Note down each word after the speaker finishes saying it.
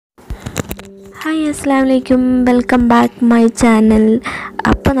Hi അസ്സലാമു അലൈക്കും, welcome back my channel.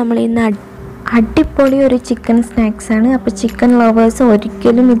 അപ്പോൾ നമ്മൾ ഇന്ന് അടിപൊളി ഒരു ചിക്കൻ സ്നാക്സാണ്. അപ്പോൾ ചിക്കൻ ലവേഴ്സ്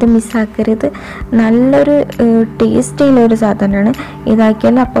ഒരിക്കലും ഇത് മിസ്സാക്കരുത്. നല്ലൊരു ടേസ്റ്റിയുള്ളൊരു സാധനമാണ്.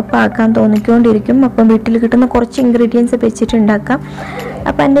 ഇതാക്കിയാൽ അപ്പം ആക്കാൻ തോന്നിക്കൊണ്ടിരിക്കും. അപ്പം വീട്ടിൽ കിട്ടുന്ന കുറച്ച് ഇൻഗ്രീഡിയൻസ് വെച്ചിട്ട് ഉണ്ടാക്കാം.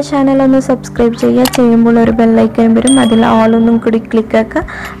 അപ്പോൾ എൻ്റെ ചാനലൊന്ന് സബ്സ്ക്രൈബ് ചെയ്യുക. ചെയ്യുമ്പോൾ ഒരു ബെല്ലൈക്കൻ വരും, അതിൽ ഓളൊന്നും കൂടി ക്ലിക്ക് ആക്കുക.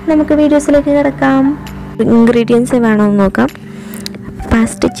 നമുക്ക് വീഡിയോസിലേക്ക് കിടക്കാം. ഇൻഗ്രീഡിയൻസ് വേണമെന്ന് നോക്കാം.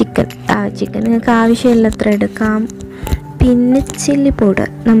 ഫസ്റ്റ് ചിക്കൻ നിങ്ങൾക്ക് ആവശ്യമുള്ളത്ര എടുക്കാം. പിന്നെ ചില്ലി പൗഡർ,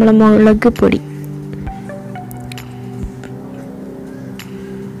 നമ്മളെ മുളക് പൊടി,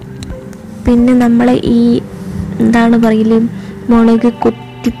 പിന്നെ നമ്മളെ ഈ എന്താണ് പറയല്, മുളക്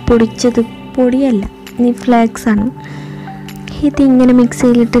കുത്തിപ്പൊടിച്ചത് പൊടിയല്ല, ഈ ഫ്ലേക്സ് ആണ്. ഇതിങ്ങനെ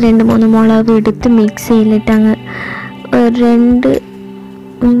മിക്സിയിലിട്ട് 2-3 മുളക് എടുത്ത് മിക്സിയിലിട്ട് അങ്ങ്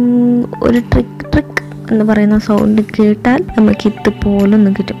ഒരു ട്രിക്ക് എന്ന് പറയുന്ന സൗണ്ട് കേട്ടാൽ നമുക്ക് ഇതുപോലൊന്ന്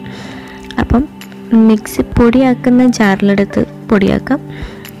കിട്ടും. അപ്പം മിക്സി പൊടിയാക്കുന്ന ജാറിലെടുത്ത് പൊടിയാക്കാം.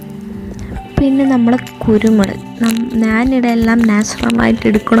 പിന്നെ നമ്മൾ കുരുമുളക്, ഞാനിവിടെ എല്ലാം നാച്ചുറലായിട്ട്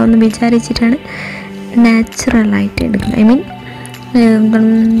എടുക്കണമെന്ന് വിചാരിച്ചിട്ടാണ് നാച്ചുറലായിട്ട് എടുക്കുന്നത്. ഐ മീൻ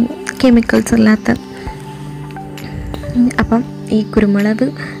കെമിക്കൽസ് ഇല്ലാത്ത. അപ്പം ഈ കുരുമുളക്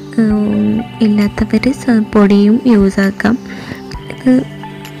ഇല്ലാത്തവർ പൊടിയും യൂസ് ആക്കാം. ഇത്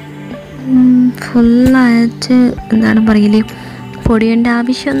ഫുള്ളായിട്ട് എന്താണ് പറയല്, പൊടിയേണ്ട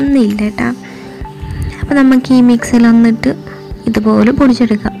ആവശ്യമൊന്നുമില്ല കേട്ടോ. അപ്പോൾ നമുക്ക് ഈ മിക്സിയിൽ വന്നിട്ട് ഇതുപോലെ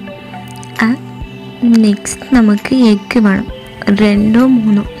പൊടിച്ചെടുക്കാം. നെക്സ്റ്റ് നമുക്ക് എഗ്ഗ് വേണം,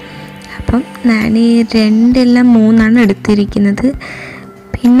 2-3. അപ്പം ഞാൻ 2-3 എടുത്തിരിക്കുന്നത്.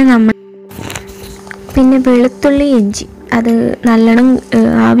 പിന്നെ വെളുത്തുള്ളി, ഇഞ്ചി, അത് നല്ലോണം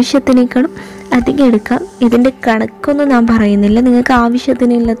ആവശ്യത്തിനേക്കാളും അധികം എടുക്കാം. ഇതിൻ്റെ കണക്കൊന്നും ഞാൻ പറയുന്നില്ല, നിങ്ങൾക്ക്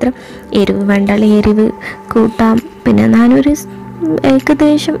ആവശ്യത്തിനുള്ളത്ര എരിവ് വേണ്ടാൽ എരിവ് കൂട്ടാം. പിന്നെ ഞാനൊരു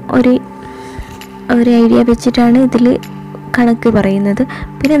ഏകദേശം ഒരു ഐഡിയ വെച്ചിട്ടാണ് ഇതിൽ കണക്ക് പറയുന്നത്.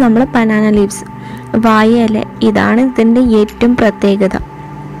 പിന്നെ നമ്മൾ ബനാന ലീവ്സ്, വാഴയില, ഇതാണ് ഇതിൻ്റെ ഏറ്റവും പ്രത്യേകത.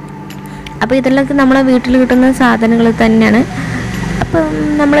 അപ്പോൾ ഇതെല്ലാം നമ്മളെ വീട്ടിൽ കിട്ടുന്ന സാധനങ്ങൾ തന്നെയാണ്. അപ്പം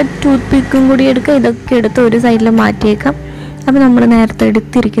നമ്മൾ ടൂത്ത്പിക്കും കൂടി എടുക്കുക. ഇതൊക്കെ എടുത്ത് ഒരു സൈഡിൽ മാറ്റിയേക്കാം. അപ്പോൾ നമ്മൾ നേരത്തെ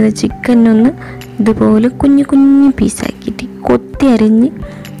എടുത്തിരിക്കുന്ന ചിക്കനൊന്ന് ഇതുപോലെ കുഞ്ഞു പീസാക്കിയിട്ട് കൊത്തി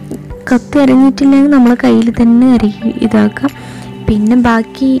അരിഞ്ഞിട്ടില്ലെങ്കിൽ നമ്മൾ കയ്യിൽ തന്നെ ഇതാക്കാം. പിന്നെ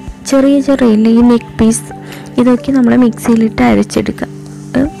ബാക്കി ചെറിയ ഈ നെക്ക് പീസ്, ഇതൊക്കെ നമ്മൾ മിക്സിയിലിട്ട് അരച്ചെടുക്കാം.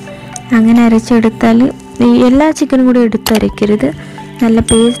 അങ്ങനെ അരച്ചെടുത്താൽ എല്ലാ ചിക്കനും കൂടി എടുത്തരയ്ക്കരുത്. നല്ല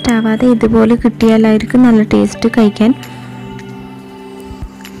പേസ്റ്റ് ആവാതെ ഇതുപോലെ കിട്ടിയാലായിരിക്കും നല്ല ടേസ്റ്റ് കഴിക്കാൻ.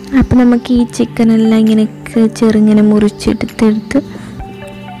 അപ്പം നമുക്ക് ഈ ചിക്കനെല്ലാം ഇങ്ങനെ ചെറുങ്ങനെ മുറിച്ചെടുത്തെടുത്ത്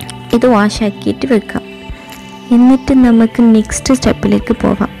ഇത് വാഷാക്കിയിട്ട് വെക്കാം. എന്നിട്ട് നമുക്ക് നെക്സ്റ്റ് സ്റ്റെപ്പിലേക്ക്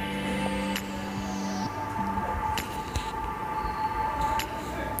പോവാം.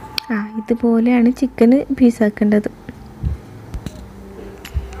 ഇതുപോലെയാണ് ചിക്കന് പീസാക്കേണ്ടത്.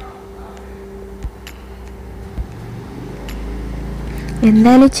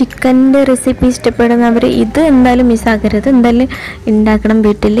 എന്തായാലും ചിക്കൻ്റെ റെസിപ്പി ഇഷ്ടപ്പെടുന്നവർ ഇത് എന്തായാലും മിസ്സാക്കരുത്, എന്തായാലും ഉണ്ടാക്കണം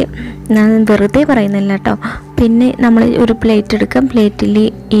വീട്ടിൽ. ഞാൻ വെറുതെ പറയുന്നില്ല കേട്ടോ. പിന്നെ നമ്മൾ ഒരു പ്ലേറ്റ് എടുക്കാം. പ്ലേറ്റിൽ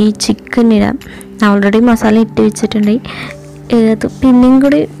ഈ ചിക്കൻ ഇടാം. ഞാൻ ഓൾറെഡി മസാല ഇട്ട് വെച്ചിട്ടുണ്ട്. പിന്നെയും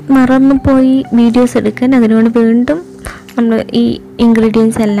കൂടി മറന്നു പോയി വീഡിയോസ് എടുക്കാൻ. അതിനുകൊണ്ട് വീണ്ടും നമ്മൾ ഈ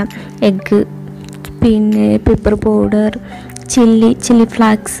ഇൻഗ്രീഡിയൻസ് എല്ലാം, എഗ്ഗ്, പിന്നെ പെപ്പർ പൗഡർ, ചില്ലി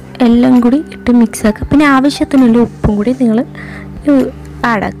ഫ്ലാക്സ് എല്ലാം കൂടി ഇട്ട് മിക്സ് ആക്കാം. പിന്നെ ആവശ്യത്തിനുള്ള ഉപ്പും കൂടി നിങ്ങൾ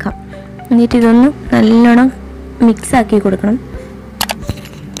ആഡാക്കാം. എന്നിട്ട് ഇതൊന്ന് നല്ലോണം മിക്സാക്കി കൊടുക്കണം.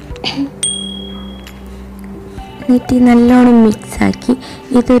 എന്നിട്ട് നല്ലോണം മിക്സാക്കി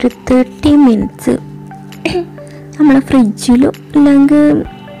ഇതൊരു 30 മിനിറ്റ്സ് നമ്മൾ ഫ്രിഡ്ജിലോ അല്ലെങ്കിൽ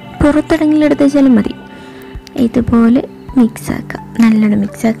പുറത്തെടെങ്കിലും എടുത്ത് വെച്ചാലും മതി. ഇതുപോലെ മിക്സാക്കാം, നല്ലോണം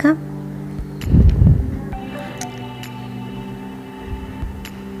മിക്സാക്കാം.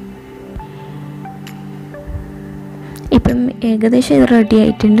 ഇപ്പം ഏകദേശം ഇത് റെഡി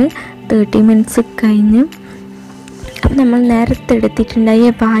ആയിട്ടുണ്ട്. 30 മിനിറ്റ്സ് കഴിഞ്ഞ് അപ്പം നമ്മൾ നേരത്തെ എടുത്തിട്ടുണ്ടായ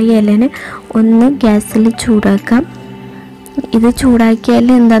വാഴയിലനെ ഒന്ന് ഗ്യാസിൽ ചൂടാക്കാം. ഇത് ചൂടാക്കിയാൽ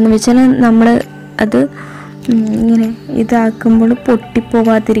എന്താണെന്ന് വെച്ചാൽ നമ്മൾ അത് ഇങ്ങനെ ഇതാക്കുമ്പോൾ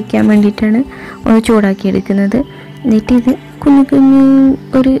പൊട്ടിപ്പോവാതിരിക്കാൻ വേണ്ടിയിട്ടാണ് ഒന്ന് ചൂടാക്കിയെടുക്കുന്നത്. എന്നിട്ട് ഇത് കുഞ്ഞു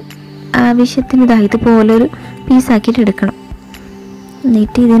ഒരു ആവശ്യത്തിന് ഇതുപോലെ ഒരു പീസാക്കിയിട്ട് എടുക്കണം.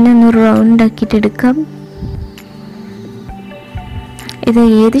 എന്നിട്ട് ഇതിനെ ഒന്ന് റൗണ്ട് ആക്കിയിട്ട് എടുക്കാം. ഇത്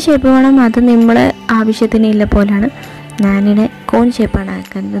ഏത് ഷേപ്പ് വേണം അത് നമ്മളെ ആവശ്യത്തിനുള്ള പോലെയാണ്. ഞാനിവിടെ കോൺ ഷേപ്പാണ്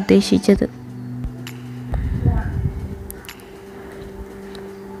ആക്കാൻ ഉദ്ദേശിച്ചത്.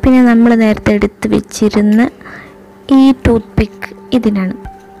 പിന്നെ നമ്മൾ നേരത്തെ എടുത്ത് വെച്ചിരുന്ന ഈ ടൂത്ത് പിക്ക് ഇതിനാണ്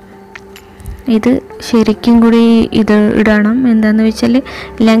ഇത് ശരിക്കും കൂടി ഇത് ഇടണം. എന്താണെന്ന് വെച്ചാൽ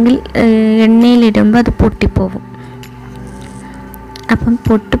ഇല്ലെങ്കിൽ എണ്ണയിലിടുമ്പോൾ അത് പൊട്ടിപ്പോവും. അപ്പം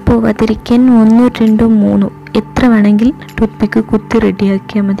പൊട്ടിപ്പോവാതിരിക്കാൻ 1 2 3 എത്ര വേണമെങ്കിൽ ടൂത്ത്പിക്ക് കുത്തി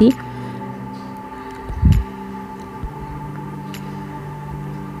റെഡിയാക്കിയാൽ മതി.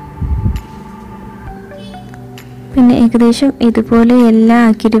 പിന്നെ ഏകദേശം ഇതുപോലെ എല്ലാം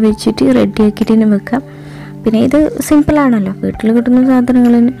ആക്കിയിട്ട് വെച്ചിട്ട് റെഡിയാക്കിയിട്ട് വെക്കാം. പിന്നെ ഇത് സിമ്പിളാണല്ലോ, വീട്ടിൽ കിട്ടുന്ന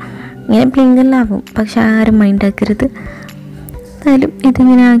സാധനങ്ങളിന് ഇങ്ങനെ പ്ലിങ്കെല്ലാവും, പക്ഷെ ആരും മൈൻഡാക്കരുത്. എന്തായാലും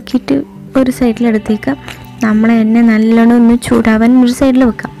ഇതിങ്ങനെ ആക്കിയിട്ട് ഒരു സൈഡിലെടുത്തേക്കാം. നമ്മളെ എണ്ണ നല്ലോണം ഒന്ന് ചൂടാവാൻ ഒരു സൈഡിൽ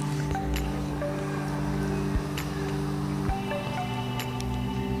വെക്കാം.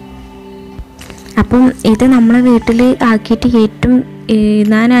 അപ്പം ഇത് നമ്മളെ വീട്ടിൽ ആക്കിയിട്ട് ഏറ്റവും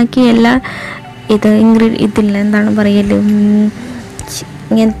ഞാനാക്കിയ എല്ലാ ഇതില്ല എന്താണ് പറയല്,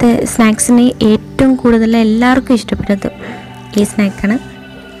 ഇങ്ങനത്തെ സ്നാക്സിന് ഏറ്റവും കൂടുതൽ എല്ലാവർക്കും ഇഷ്ടപ്പെട്ടത് ഈ സ്നാക്കാണ്.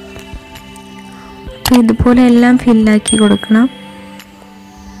 ഇതുപോലെ എല്ലാം ഫില്ലാക്കി കൊടുക്കണം.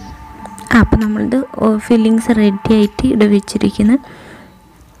 അപ്പം നമ്മളിത് ഫില്ലിങ്സ് റെഡി ആയിട്ട് ഇവിടെ വെച്ചിരിക്കുന്നത്.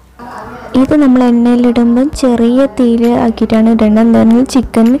 ഇത് നമ്മൾ എണ്ണയിലിടുമ്പം ചെറിയ തീയിൽ ആക്കിയിട്ടാണ് ഇടേണ്ടത്. എന്താണെന്ന്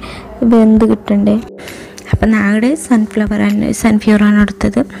ചിക്കൻ വെന്ത് കിട്ടണ്ടേ. അപ്പം നാടെ സൺഫ്ലവറാണ്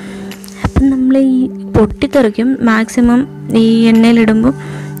എടുത്തത്. അപ്പം നമ്മൾ ഈ പൊട്ടിത്തെറിക്കും. മാക്സിമം ഈ എണ്ണയിലിടുമ്പോൾ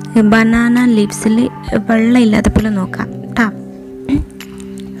ബനാന ലീവ്സിൽ വെള്ളം ഇല്ലാത്ത പോലെ നോക്കാം കേട്ടോ.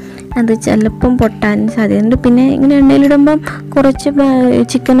 അത് ചിലപ്പം പൊട്ടാൻ സാധ്യതയുണ്ട്. പിന്നെ ഇങ്ങനെ എണ്ണയിലിടുമ്പം കുറച്ച്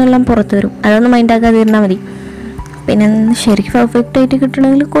ചിക്കനെല്ലാം പുറത്ത് വരും, അതൊന്ന് മൈൻഡാക്കാതിരുന്നാൽ മതി. പിന്നെ ശരിക്കും പെർഫെക്റ്റ് ആയിട്ട്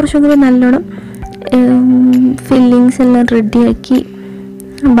കിട്ടണമെങ്കിൽ കുറച്ചും കൂടി നല്ലോണം ഫില്ലിങ്സ് എല്ലാം റെഡിയാക്കി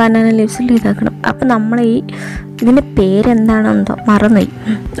ബനാന ലീവ്സിൽ ഇതാക്കണം. അപ്പം നമ്മൾ ഇതിൻ്റെ പേരെന്താണെന്തോ മറന്നുപോയി.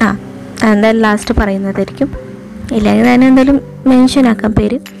 എന്തായാലും ലാസ്റ്റ് പറയുന്നതായിരിക്കും, ഇല്ലെങ്കിൽ തന്നെ എന്തായാലും മെൻഷൻ ആക്കാം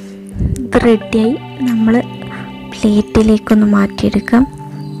പേര്. ഇത് റെഡിയായി നമ്മൾ പ്ലേറ്റിലേക്കൊന്ന് മാറ്റിയെടുക്കാം.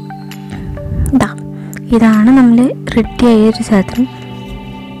 ഇതാണ് നമ്മൾ റെഡിയായ ഒരു സാധനം.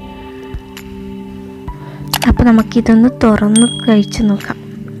 അപ്പോൾ നമുക്കിതൊന്ന് തുറന്ന് കഴിച്ച് നോക്കാം.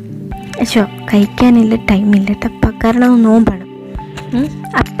 കഴിക്കാനില്ല ടൈമില്ല കേട്ടോ, കാരണം നോമ്പാണ്.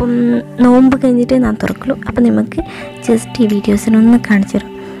 അപ്പം നോമ്പ് കഴിഞ്ഞിട്ട് ഞാൻ തുറക്കുള്ളൂ. അപ്പം നമുക്ക് ജസ്റ്റ് ഈ വീഡിയോസിനൊന്ന് കാണിച്ചു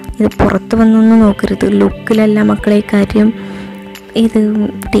തരാം. ഇത് പുറത്ത് വന്നൊന്നും നോക്കരുത്, ലുക്കിലല്ല മക്കളെ കാര്യം, ഇത്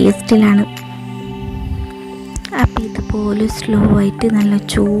ടേസ്റ്റിലാണ്. അപ്പം ഇതുപോലെ സ്ലോ ആയിട്ട് നല്ല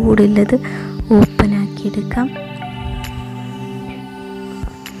ചൂടുള്ളത് ഓപ്പൺ ആക്കിയെടുക്കാം.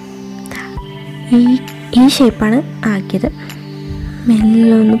 ഈ ഷേപ്പാണ് ആക്കിയത്.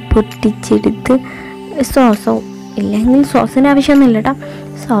 മെല്ലെ ഒന്ന് പൊട്ടിച്ചെടുത്ത് സോസോ ഇല്ലെങ്കിൽ സോസിന് ആവശ്യമൊന്നുമില്ല കേട്ടോ.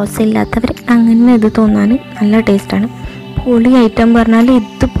 സോസ് ഇല്ലാത്തവർ അങ്ങനെ ഇത് തോന്നാൻ നല്ല ടേസ്റ്റാണ്. പൊളി ഐറ്റം പറഞ്ഞാൽ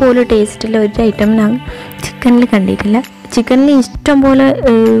ഇതുപോലെ ടേസ്റ്റുള്ള ഒരു ഐറ്റം ഞാൻ ചിക്കനിൽ കണ്ടിട്ടില്ല. ചിക്കനിൽ ഇഷ്ടം പോലെ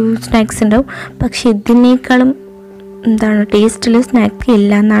സ്നാക്സ് ഉണ്ടാവും, പക്ഷെ ഇതിനേക്കാളും ടേസ്റ്റിൽ സ്നാക്ക്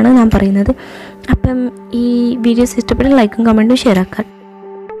ഇല്ല എന്നാണ് ഞാൻ പറയുന്നത്. അപ്പം ഈ വീഡിയോസ് ഇഷ്ടപ്പെട്ട ലൈക്കും കമൻറ്റും ഷെയർ ആക്കാം.